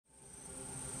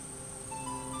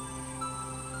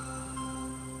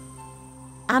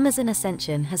Amazon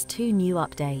Ascension has 2 new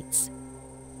updates.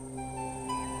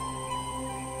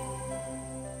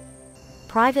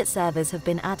 Private servers have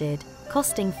been added,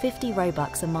 costing 50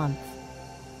 Robux a month.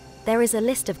 There is a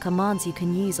list of commands you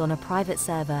can use on a private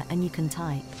server and you can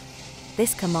type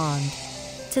this command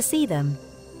to see them.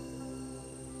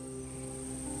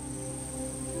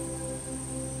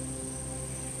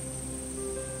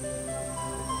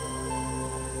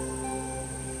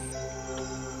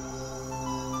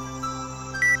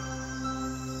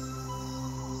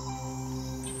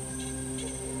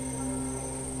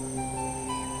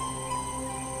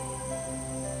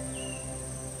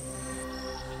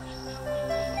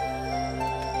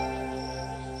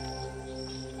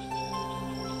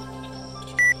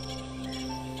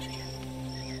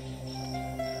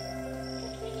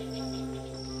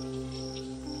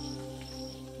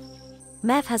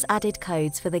 Mev has added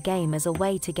codes for the game as a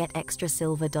way to get extra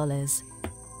silver dollars.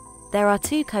 There are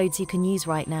 2 codes you can use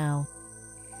right now.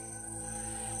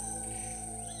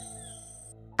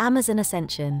 Amazon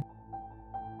Ascension.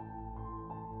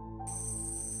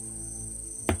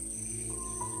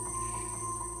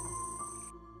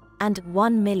 And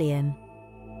 1 million.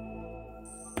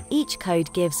 Each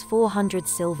code gives 400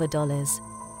 silver dollars.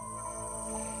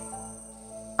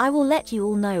 I will let you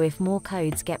all know if more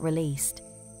codes get released.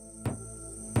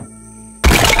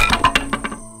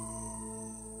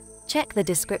 Check the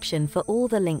description for all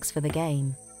the links for the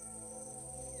game.